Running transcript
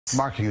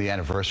Marking the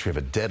anniversary of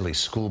a deadly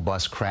school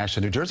bus crash,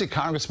 a New Jersey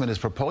congressman is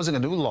proposing a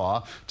new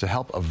law to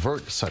help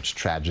avert such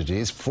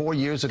tragedies. 4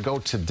 years ago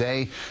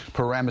today,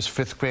 Paramus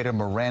fifth grader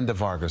Miranda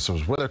Vargas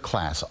was with her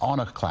class on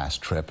a class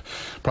trip.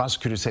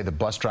 Prosecutors say the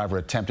bus driver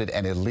attempted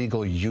an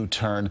illegal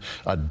U-turn.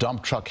 A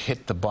dump truck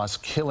hit the bus,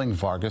 killing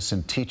Vargas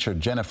and teacher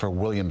Jennifer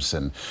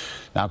Williamson.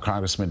 Now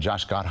Congressman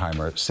Josh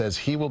Gottheimer says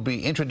he will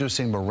be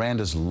introducing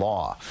Miranda's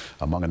law.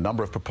 Among a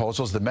number of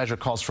proposals, the measure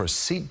calls for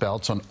seat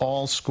belts on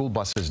all school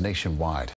buses nationwide.